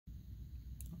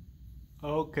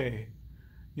Okay.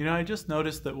 I just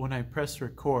noticed that when I press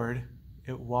record,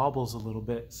 it wobbles a little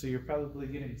bit, so you're probably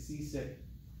getting seasick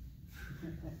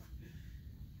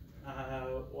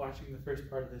watching the first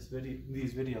part of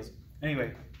these videos.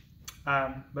 Anyway,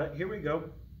 but here we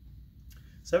go.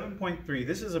 7.3.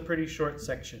 This is a pretty short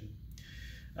section.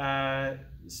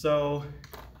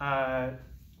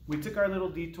 We took our little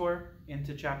detour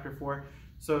into chapter 4.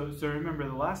 So remember,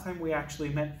 the last time we actually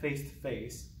met face to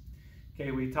face,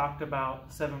 okay, we talked about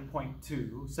 7.1,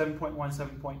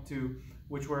 7.2,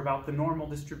 which were about the normal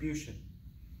distribution.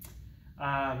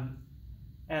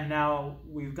 And now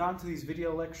we've gone to these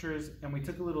video lectures and we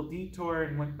took a little detour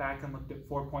and went back and looked at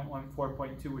 4.1,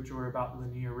 4.2, which were about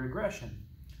linear regression.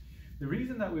 The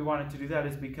reason that we wanted to do that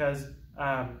is because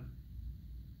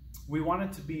we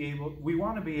want to be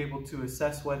able to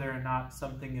assess whether or not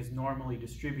something is normally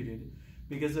distributed.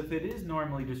 Because if it is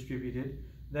normally distributed,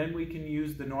 then we can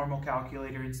use the normal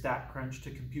calculator in StatCrunch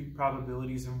to compute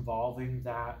probabilities involving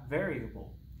that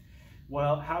variable.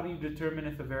 Well, how do you determine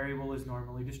if a variable is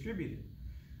normally distributed?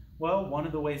 Well, one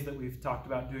of the ways that we've talked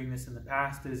about doing this in the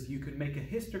past is you could make a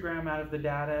histogram out of the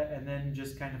data and then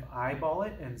just kind of eyeball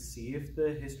it and see if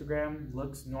the histogram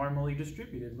looks normally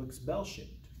distributed, looks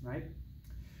bell-shaped, right?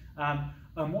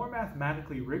 A more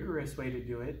mathematically rigorous way to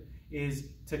do it is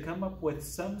to come up with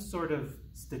some sort of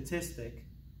statistic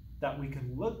that we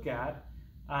can look at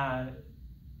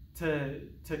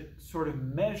to sort of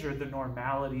measure the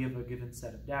normality of a given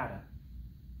set of data.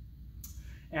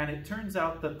 And it turns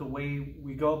out that the way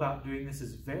we go about doing this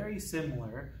is very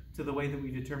similar to the way that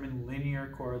we determine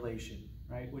linear correlation,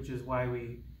 right? Which is why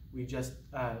we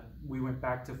went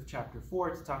back to chapter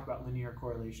 4 to talk about linear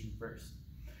correlation first.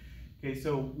 Okay,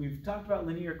 so we've talked about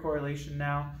linear correlation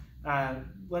now.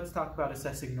 Let's talk about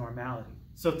assessing normality.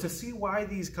 So to see why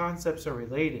these concepts are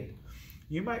related,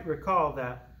 you might recall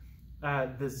that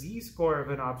the z-score of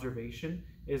an observation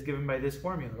is given by this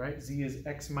formula, right? Z is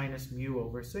x minus mu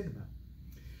over sigma.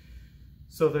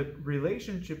 So the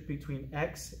relationship between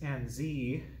x and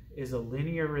z is a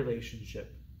linear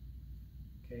relationship,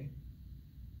 okay?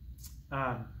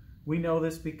 We know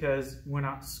this because we're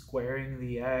not squaring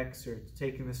the x or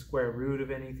taking the square root of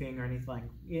anything or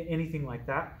anything like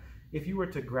that. If you were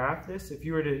to graph this, if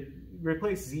you were to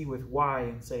replace z with y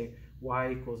and say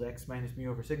y equals x minus mu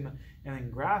over sigma, and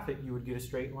then graph it, you would get a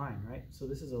straight line, right? So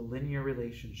this is a linear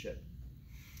relationship.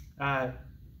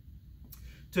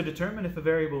 To determine if a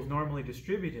variable is normally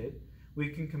distributed, we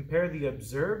can compare the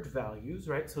observed values,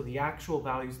 right? So the actual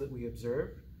values that we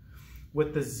observed,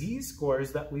 with the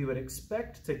z-scores that we would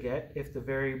expect to get if the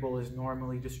variable is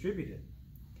normally distributed.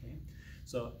 Okay?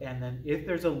 So, and then if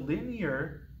there's a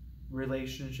linear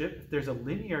relationship, if there's a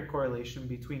linear correlation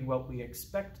between what we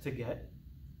expect to get,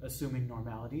 assuming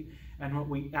normality, and what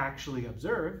we actually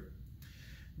observe,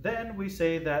 then we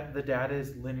say that the data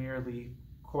is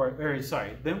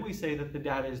then we say that the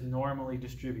data is normally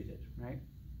distributed, right?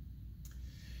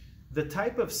 The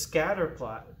type of scatter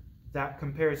plot that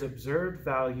compares observed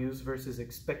values versus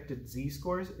expected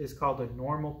z-scores is called a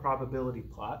normal probability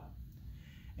plot.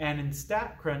 And in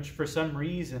StatCrunch, for some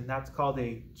reason, that's called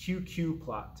a QQ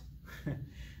plot.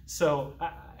 So,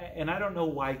 and I don't know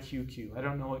why QQ. I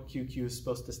don't know what QQ is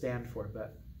supposed to stand for,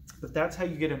 but that's how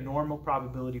you get a normal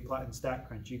probability plot in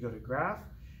StatCrunch. You go to graph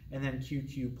and then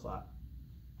QQ plot.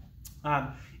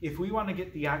 If we want to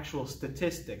get the actual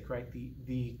statistic, right,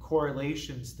 the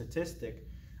correlation statistic,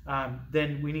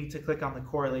 then we need to click on the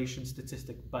correlation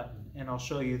statistic button, and I'll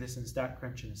show you this in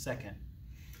StatCrunch in a second.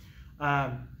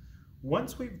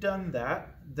 Once we've done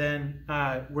that, then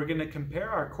we're going to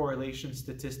compare our correlation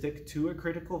statistic to a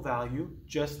critical value,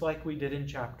 just like we did in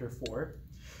chapter 4.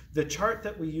 The chart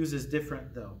that we use is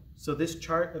different though. So this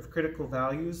chart of critical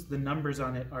values, the numbers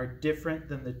on it are different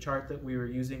than the chart that we were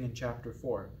using in chapter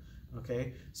 4.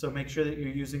 Okay, so make sure that you're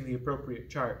using the appropriate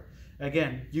chart.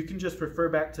 Again, you can just refer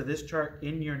back to this chart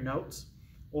in your notes,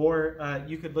 or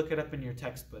you could look it up in your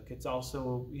textbook. It's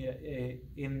also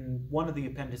in one of the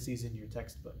appendices in your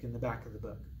textbook, in the back of the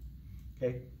book.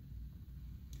 Okay.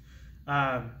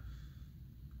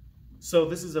 So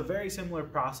this is a very similar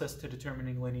process to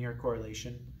determining linear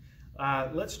correlation.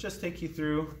 Let's just take you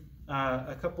through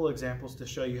a couple examples to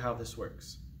show you how this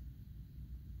works.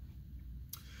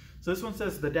 So this one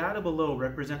says, the data below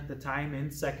represent the time in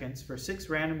seconds for 6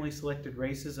 randomly selected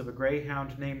races of a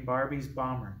greyhound named Barbie's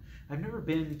Bomber. I've never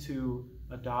been to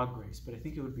a dog race, but I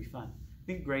think it would be fun. I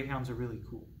think greyhounds are really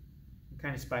cool. They're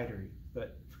kind of spidery,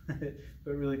 but, but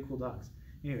really cool dogs.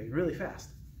 Anyway, really fast.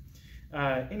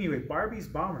 Anyway, Barbie's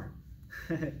Bomber.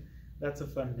 That's a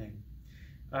fun name.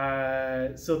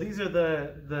 So these are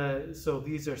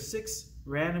these are 6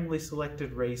 randomly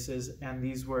selected races, and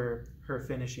these were her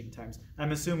finishing times.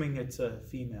 I'm assuming it's a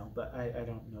female, but I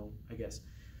don't know, I guess.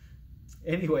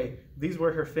 Anyway, these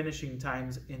were her finishing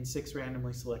times in 6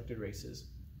 randomly selected races.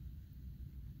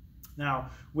 Now,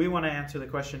 we want to answer the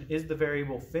question, is the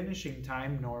variable finishing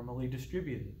time normally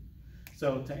distributed?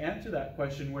 So to answer that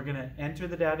question, we're going to enter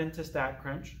the data into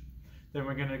StatCrunch. Then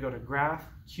we're going to go to graph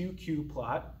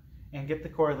QQplot and get the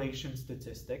correlation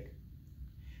statistic.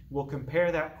 We'll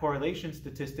compare that correlation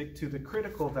statistic to the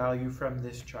critical value from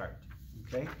this chart.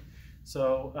 Okay,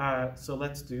 so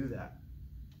let's do that.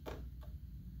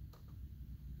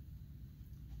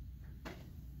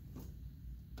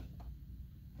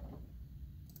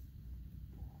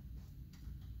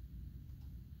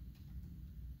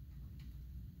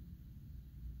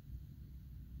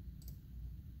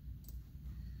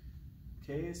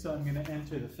 Okay, so I'm going to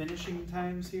enter the finishing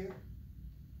times here.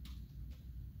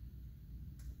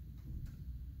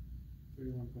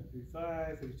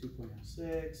 31.35,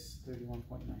 32.06,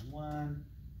 31.91,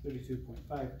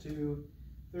 32.52,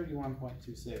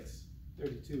 31.26,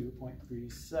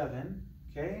 32.37.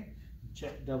 Okay,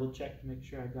 double check to make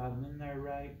sure I got them in there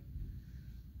right.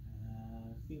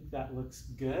 I think that looks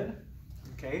good.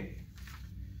 Okay,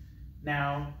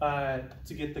 now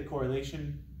to get the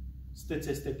correlation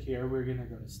statistic here, we're going to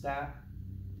go to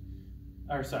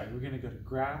we're going to go to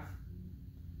graph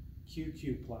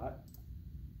QQplot.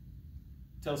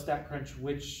 Tell StatCrunch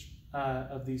which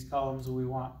of these columns we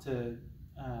want to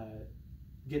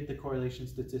get the correlation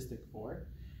statistic for,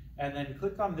 and then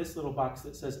click on this little box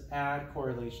that says add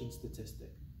correlation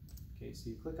statistic. Okay, so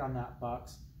you click on that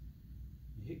box,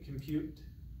 you hit compute,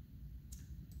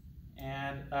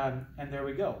 and there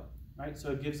we go. Right,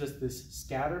 so it gives us this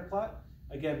scatter plot.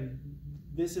 Again,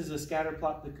 this is a scatter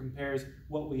plot that compares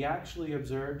what we actually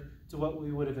observed to what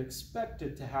we would have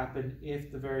expected to happen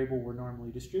if the variable were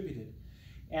normally distributed.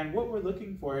 And what we're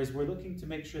looking for is we're looking to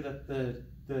make sure that the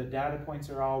data points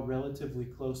are all relatively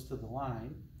close to the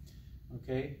line,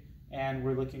 okay? And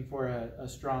we're looking for a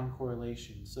strong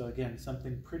correlation. So again,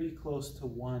 something pretty close to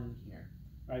 1 here,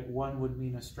 right? 1 would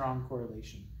mean a strong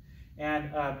correlation.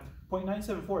 And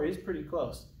 0.974 is pretty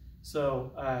close.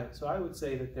 So I would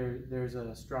say that there's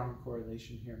a strong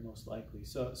correlation here, most likely.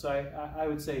 So I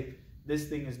would say this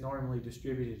thing is normally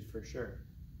distributed for sure.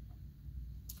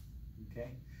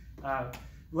 Okay.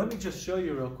 Let me just show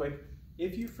you real quick.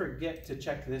 If you forget to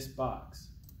check this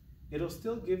box, it'll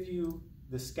still give you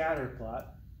the scatter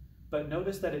plot, but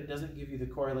notice that it doesn't give you the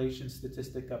correlation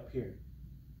statistic up here.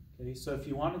 Okay. So if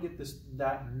you want to get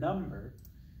that number,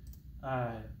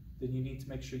 then you need to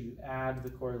make sure you add the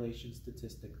correlation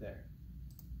statistic there.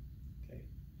 Okay,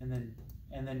 and then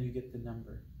you get the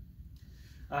number.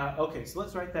 Okay, so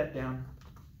let's write that down.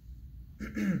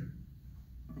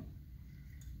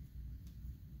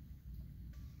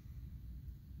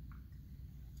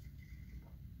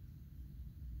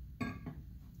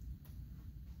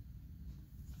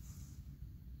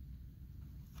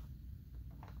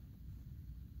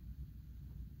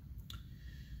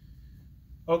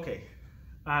 Okay.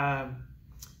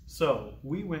 So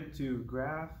we went to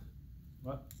graph,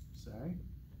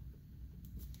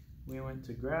 we went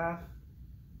to graph,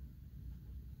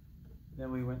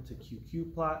 then we went to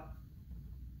QQplot,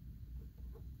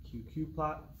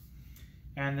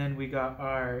 and then we got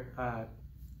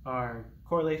our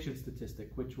correlation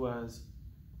statistic, which was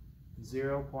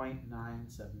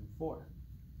 0.974.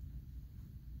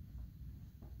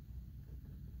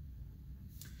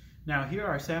 Now here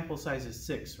our sample size is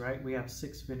 6, right? We have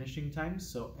 6 finishing times,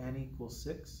 so n equals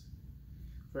 6.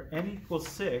 For n equals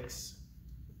 6,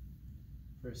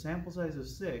 for a sample size of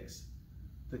 6,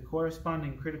 the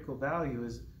corresponding critical value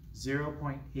is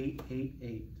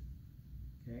 0.888.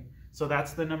 Okay, so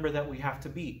that's the number that we have to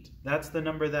beat. That's the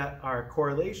number that our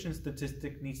correlation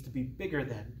statistic needs to be bigger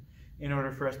than in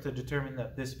order for us to determine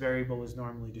that this variable is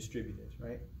normally distributed,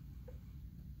 right?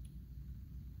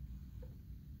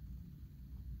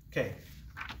 Okay,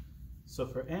 so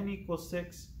for n equals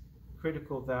 6,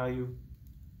 critical value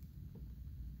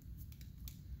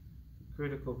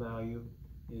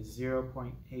is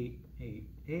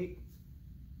 0.888,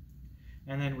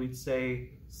 and then we'd say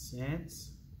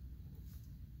since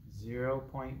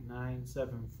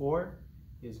 0.974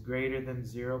 is greater than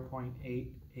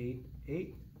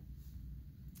 0.888,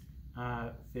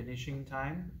 finishing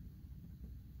time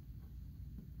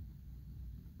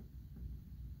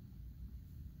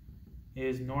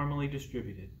is normally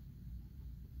distributed.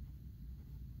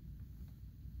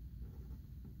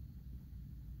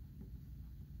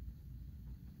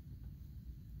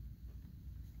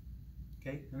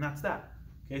 Okay, and that's that.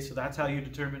 Okay, so that's how you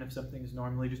determine if something is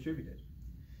normally distributed.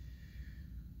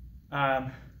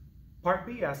 Part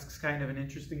B asks kind of an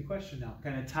interesting question now,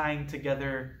 kind of tying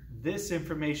together this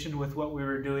information with what we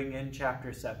were doing in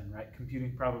Chapter 7, right?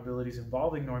 Computing probabilities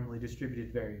involving normally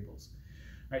distributed variables.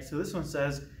 Right, so this one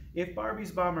says, if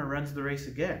Barbie's bomber runs the race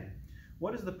again,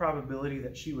 what is the probability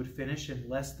that she would finish in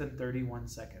less than 31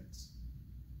 seconds?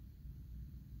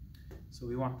 So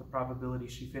we want the probability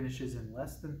she finishes in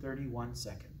less than 31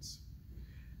 seconds.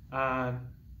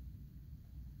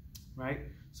 Right?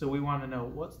 So we want to know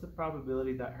what's the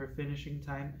probability that her finishing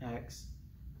time x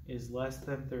is less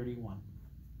than 31.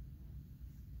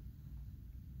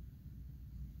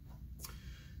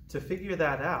 To figure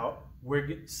that out,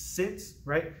 since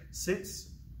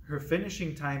her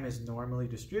finishing time is normally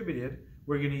distributed,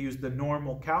 we're going to use the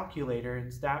normal calculator in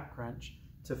StatCrunch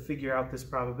to figure out this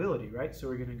probability, right? So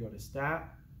we're going to go to Stat,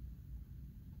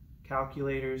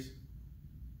 Calculators,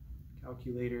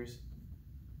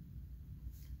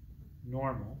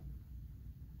 Normal.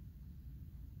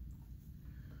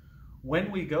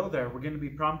 When we go there, we're going to be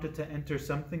prompted to enter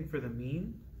something for the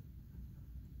mean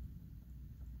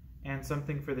and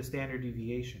something for the standard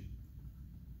deviation.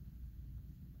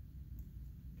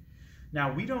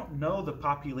 Now, we don't know the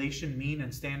population mean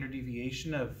and standard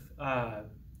deviation of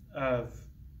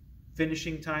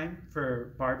finishing time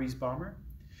for Barbie's bomber.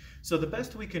 So the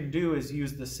best we can do is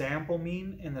use the sample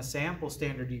mean and the sample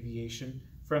standard deviation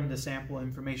from the sample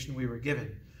information we were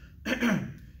given.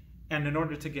 And in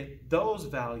order to get those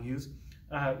values,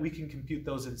 we can compute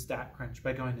those in StatCrunch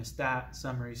by going to Stat,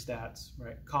 Summary Stats,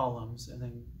 right, Columns, and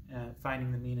then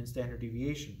finding the mean and standard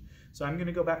deviation. So I'm going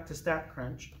to go back to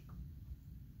StatCrunch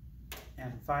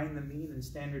and find the mean and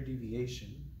standard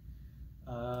deviation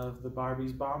of the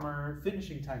Barbie's bomber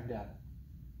finishing time data.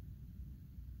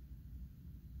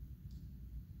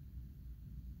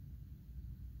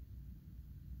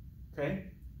 Okay,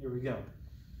 here we go.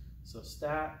 So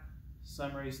Stat,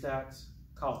 Summary Stats,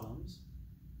 Columns.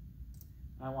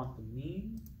 I want the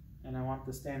mean and I want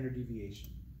the standard deviation.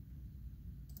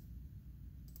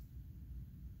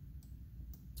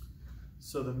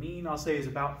 So the mean, I'll say, is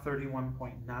about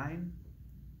 31.9.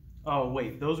 Oh,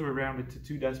 wait, those were rounded to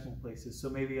 2 decimal places, so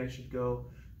maybe I should go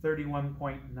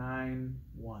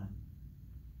 31.91.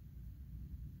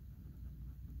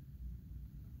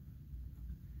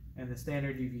 And the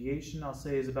standard deviation, I'll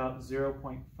say, is about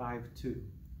 0.52.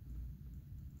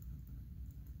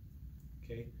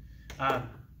 Okay.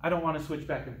 I don't want to switch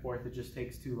back and forth, it just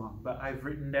takes too long. But I've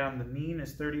written down the mean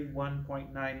is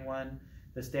 31.91,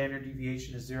 the standard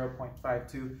deviation is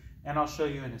 0.52, and I'll show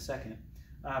you in a second.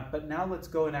 But now let's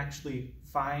go and actually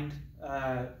find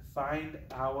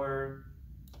our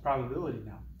probability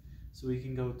now. So we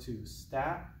can go to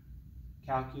Stat,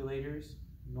 Calculators,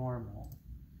 Normal.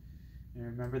 And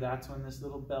remember, that's when this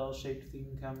little bell-shaped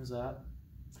thing comes up.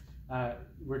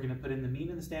 We're going to put in the mean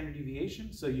and the standard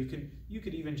deviation. So you could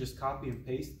even just copy and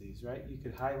paste these, right? You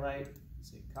could highlight,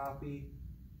 say copy,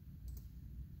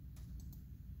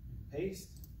 and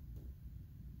paste.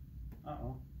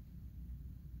 Uh-oh.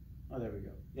 Oh, there we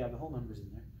go. Yeah, the whole number's in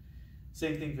there.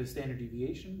 Same thing for the standard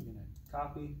deviation. We're going to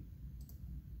copy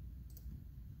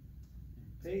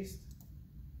and paste.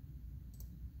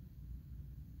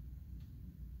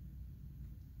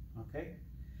 Okay.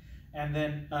 And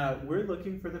then we're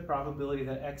looking for the probability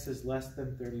that x is less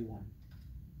than 31.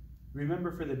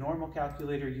 Remember, for the normal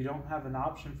calculator, you don't have an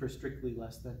option for strictly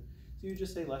less than. So you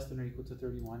just say less than or equal to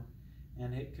 31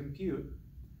 and hit compute.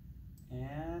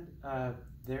 And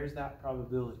there's that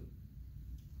probability.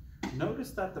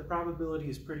 Notice that the probability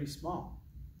is pretty small,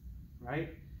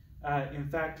 right? In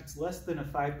fact, it's less than a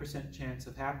 5% chance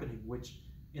of happening, which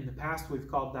in the past we've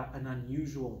called that an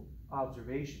unusual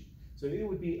observation. So it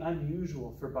would be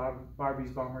unusual for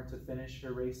Barbie's bomber to finish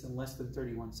her race in less than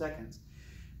 31 seconds.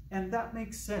 And that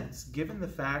makes sense, given the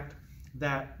fact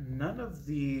that none of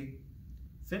the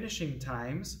finishing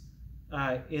times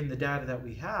in the data that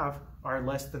we have are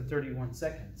less than 31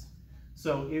 seconds.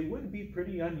 So it would be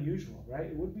pretty unusual, right?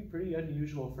 It would be pretty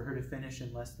unusual for her to finish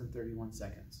in less than 31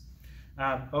 seconds.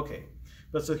 Okay,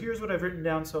 but so here's what I've written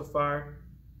down so far.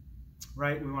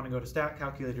 Right, we want to go to Stat,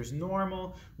 Calculators,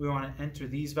 Normal. We want to enter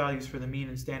these values for the mean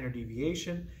and standard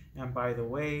deviation. And by the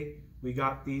way, we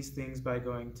got these things by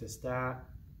going to Stat,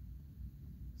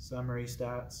 Summary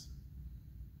Stats,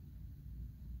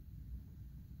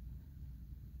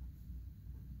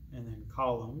 and then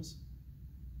Columns.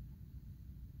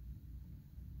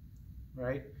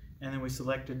 Right, and then we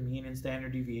selected mean and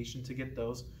standard deviation to get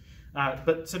those.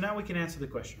 So now we can answer the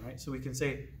question, right? So we can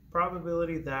say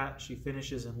probability that she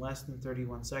finishes in less than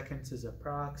 31 seconds is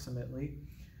approximately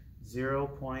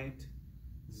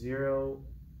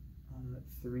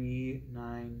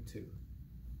 0.0392.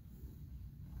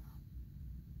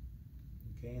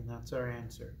 Okay, and that's our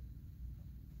answer.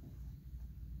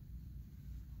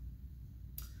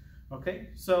 Okay,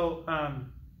 so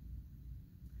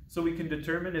we can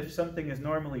determine if something is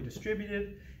normally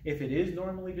distributed. If it is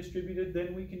normally distributed,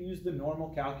 then we can use the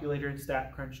normal calculator in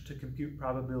StatCrunch to compute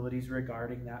probabilities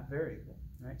regarding that variable.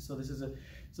 Right? So this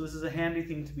is a handy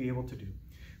thing to be able to do.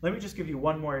 Let me just give you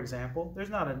one more example. There's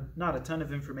not a ton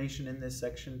of information in this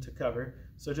section to cover,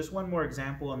 so just one more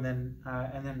example, and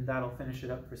then that'll finish it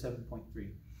up for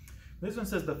 7.3. This one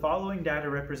says the following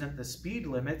data represent the speed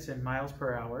limits in miles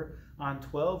per hour on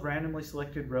 12 randomly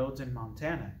selected roads in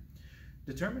Montana.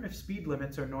 Determine if speed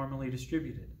limits are normally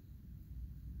distributed.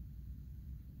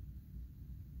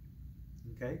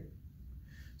 Okay,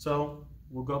 so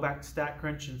we'll go back to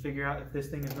StatCrunch and figure out if this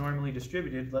thing is normally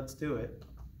distributed. Let's do it.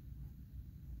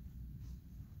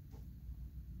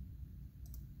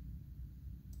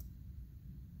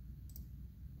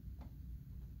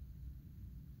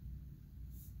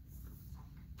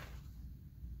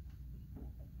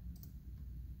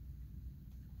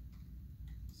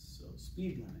 So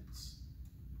speed limits.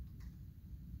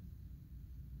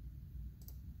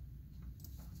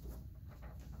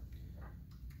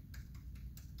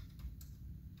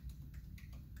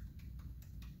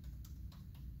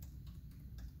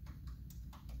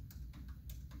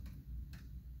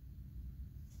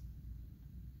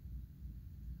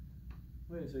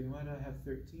 Wait a second, why do I have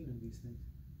 13 of these things?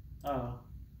 Oh,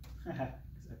 because I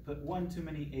put one too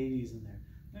many 80s in there.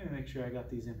 Let me make sure I got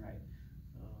these in right.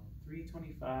 So 3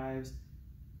 25s,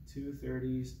 2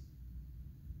 30s,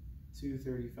 2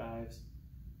 35s,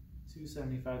 2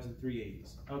 75s, and 3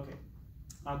 80s.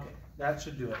 Okay, that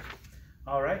should do it.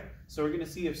 All right, so we're going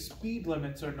to see if speed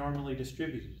limits are normally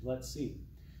distributed. Let's see.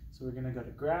 So we're going to go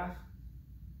to Graph,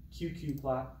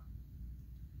 QQ-plot.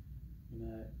 We're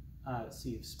going to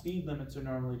see if speed limits are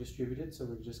normally distributed, so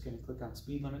we're just going to click on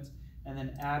speed limits and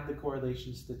then add the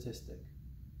correlation statistic.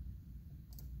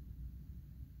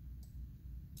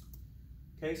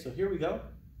 Okay, so here we go.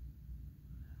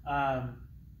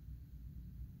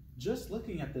 Just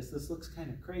looking at this looks kind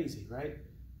of crazy, right?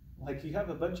 Like you have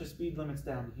a bunch of speed limits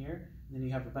down here, and then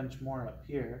you have a bunch more up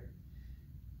here.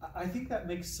 I think that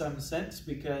makes some sense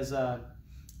because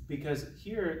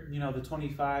here, you know, the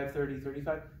 25, 30,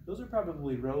 35, those are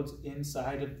probably roads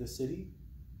inside of the city.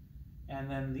 And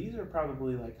then these are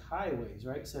probably like highways,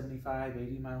 right? 75,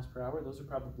 80 miles per hour, those are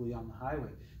probably on the highway.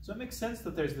 So it makes sense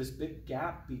that there's this big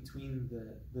gap between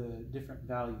the different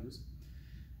values.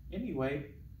 Anyway,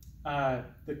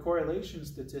 the correlation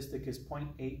statistic is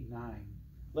 0.89.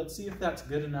 Let's see if that's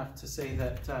good enough to say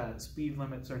that speed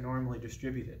limits are normally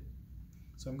distributed.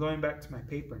 So I'm going back to my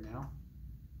paper now,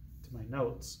 to my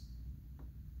notes.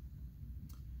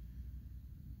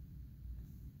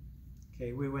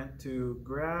 Okay, we went to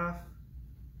Graph,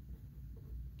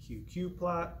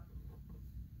 QQ-plot,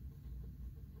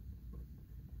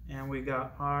 and we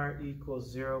got R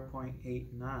equals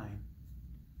 0.89.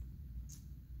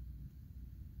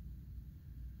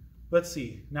 Let's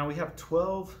see, now we have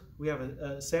 12, we have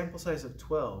a sample size of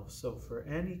 12, so for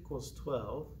n equals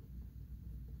 12,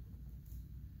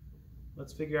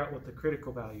 let's figure out what the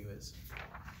critical value is.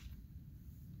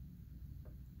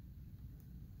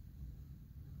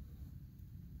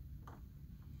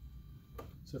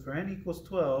 So for n equals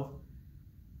 12,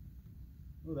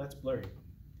 oh, that's blurry.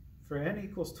 For n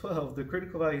equals 12, the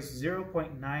critical value is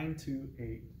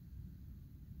 0.928.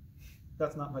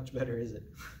 That's not much better, is it?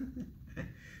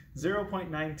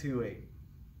 0.928.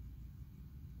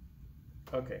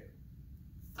 Okay.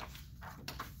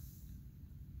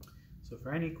 So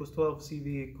for n equals 12,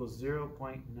 CV equals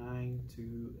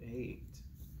 0.928.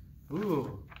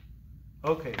 Ooh.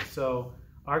 Okay, so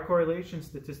our correlation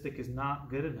statistic is not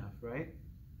good enough, right?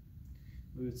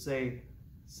 We would say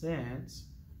since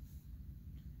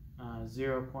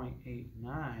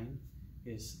 0.89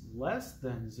 is less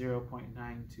than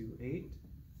 0.928,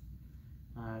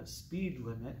 speed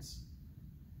limits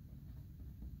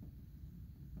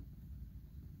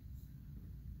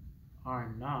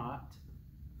are not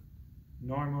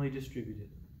normally distributed.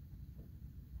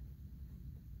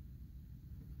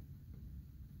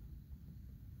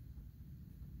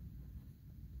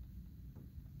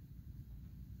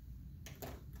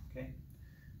 Okay,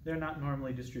 they're not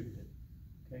normally distributed.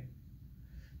 Okay,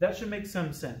 that should make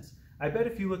some sense. I bet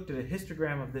if you looked at a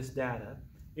histogram of this data,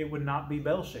 it would not be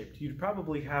bell-shaped. You'd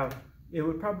probably have, it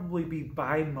would probably be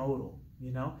bimodal,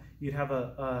 you know? You'd have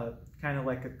a kind of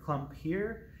like a clump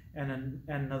here and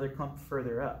another clump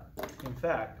further up. In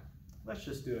fact, let's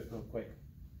just do it real quick.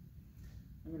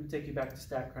 I'm going to take you back to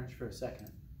StatCrunch for a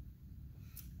second.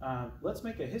 Let's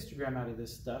make a histogram out of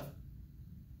this stuff.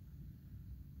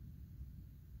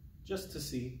 just to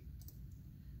see.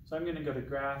 So I'm going to go to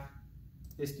graph,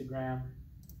 histogram.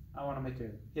 I want to make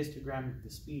a histogram of the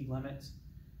speed limits.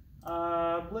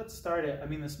 Let's start at,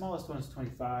 the smallest one is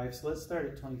 25, so let's start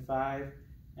at 25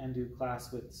 and do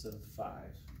class widths of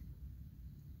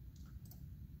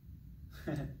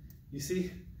 5. You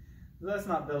see, that's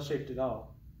not bell-shaped at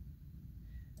all.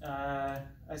 I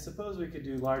suppose we could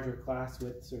do larger class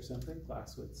widths or something,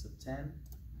 class widths of 10,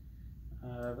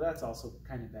 but that's also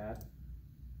kind of bad.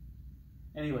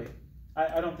 Anyway,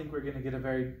 I don't think we're going to get a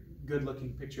very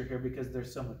good-looking picture here because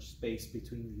there's so much space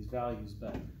between these values,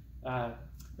 but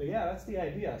yeah, that's the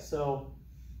idea. So,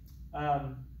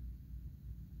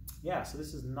 yeah, so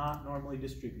this is not normally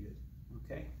distributed,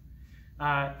 okay?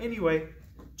 Anyway,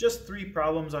 just 3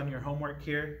 problems on your homework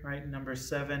here, right? Number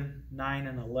 7, 9,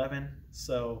 and 11.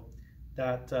 So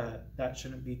that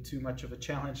shouldn't be too much of a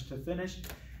challenge to finish.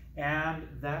 And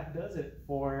that does it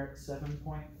for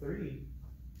 7.3.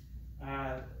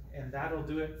 And that'll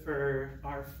do it for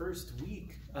our first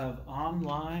week of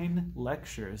online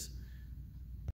lectures.